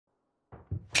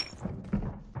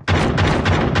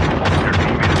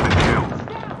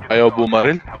Ayaw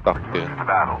bumaril? Takot yun.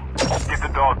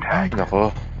 Ay,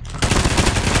 nako.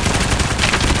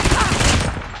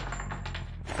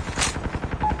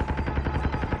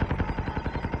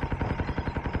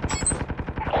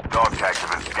 Dog tags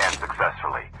have been scanned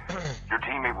successfully. Your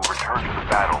teammate will return to the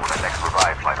battle when the next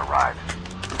revive flight arrives.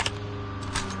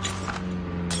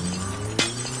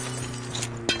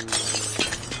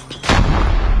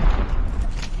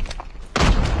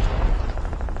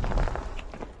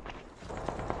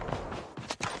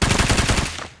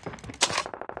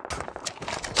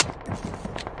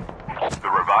 The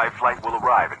revive flight will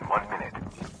arrive in 1 minute.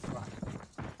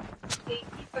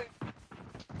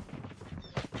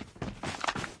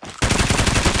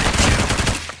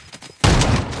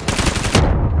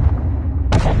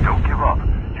 Don't give up.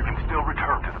 You can still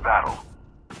return to the battle.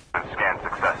 Been scanned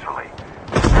successfully.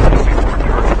 Your teammate will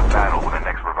return to the battle when the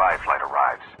next revive flight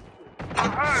arrives.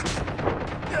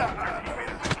 Your teammate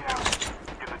has been killed.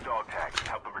 Get the dog tags and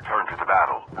help them return to the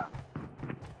battle.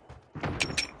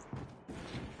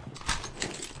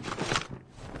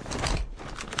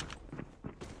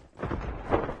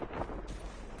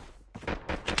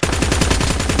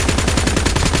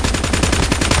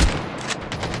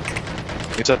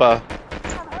 Isa pa.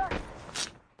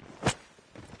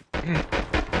 Your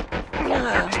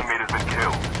teammate has been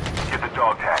killed. Get the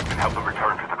dog tags and help them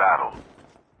return to the battle.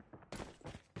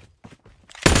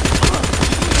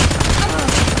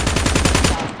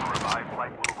 The revive flight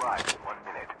will arrive in 1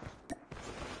 minute.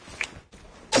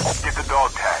 Get the dog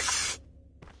tags.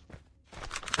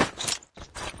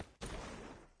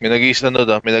 May nag-iis na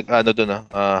doon may nag-ano doon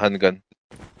handgun.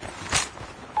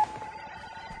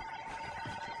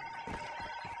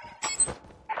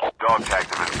 Dog tags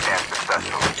have been scanned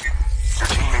successfully. Your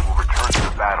teammate will return to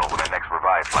the battle when the next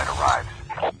revive flight arrives.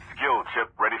 Skill chip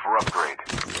ready for upgrade.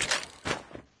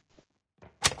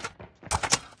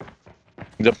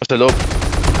 Diyan pa sa loob.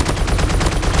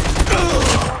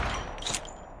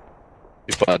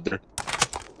 Si father.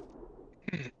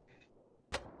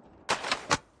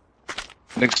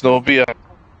 Next Novi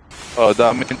Oh,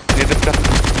 dami. Dito ka.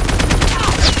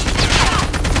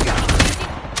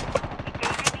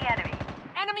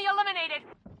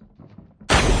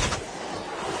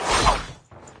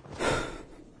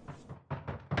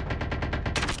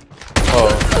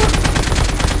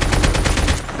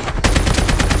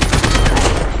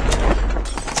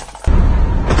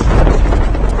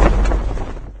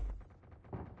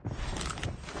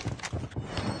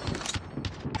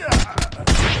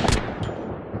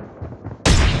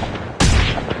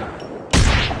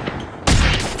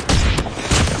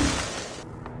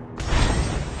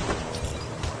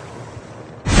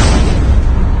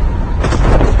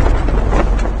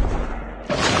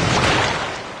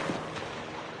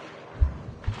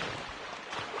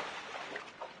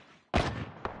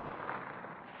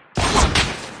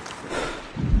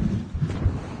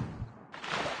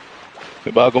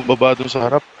 May bagong baba doon sa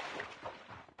harap.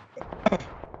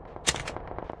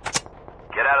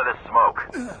 Get out of this smoke.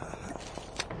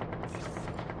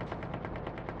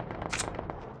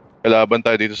 Kalaban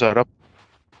tayo dito sa harap.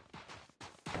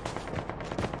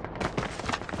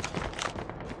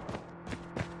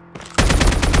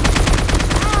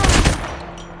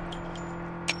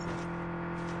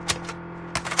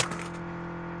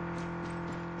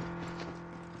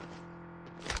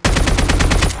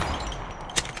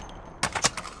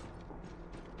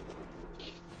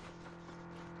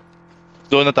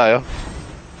 Doon na tayo.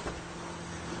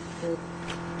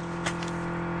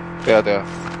 Teka.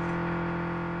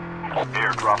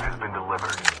 Airdrop has been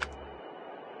delivered.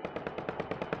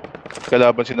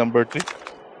 Kalaban si number 3.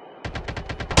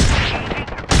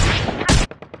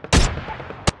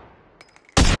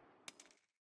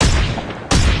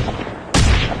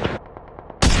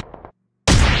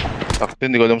 Takti,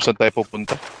 hindi ko alam saan tayo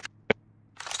pupunta.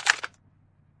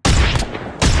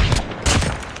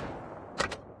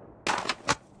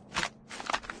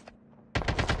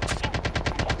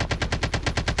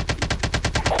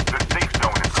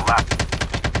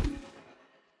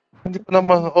 Hindi pa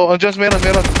naman. Oh, andyan,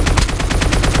 meron.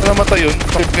 Ano namatay yun?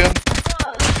 Bakit ko yun?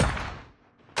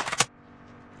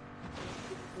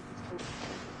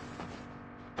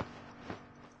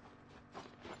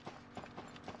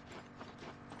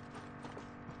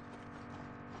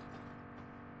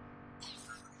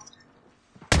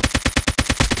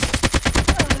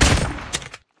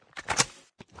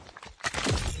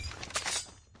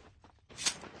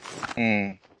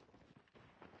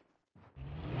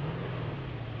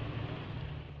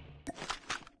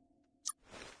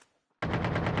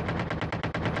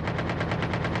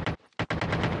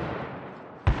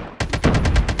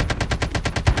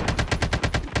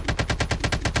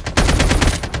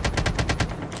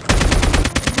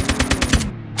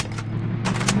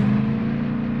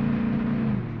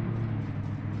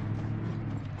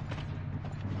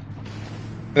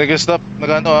 Nag-stop.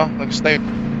 Nag-snipe.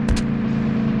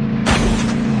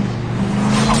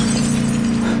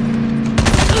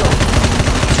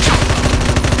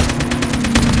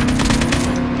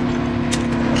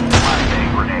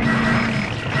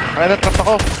 Ay, natrap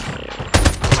ako.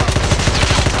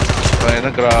 Ay,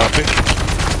 grabe.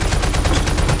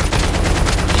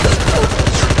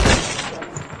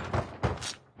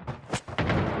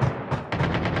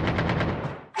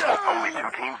 Only 2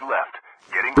 teams left.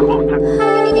 Getting close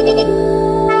to...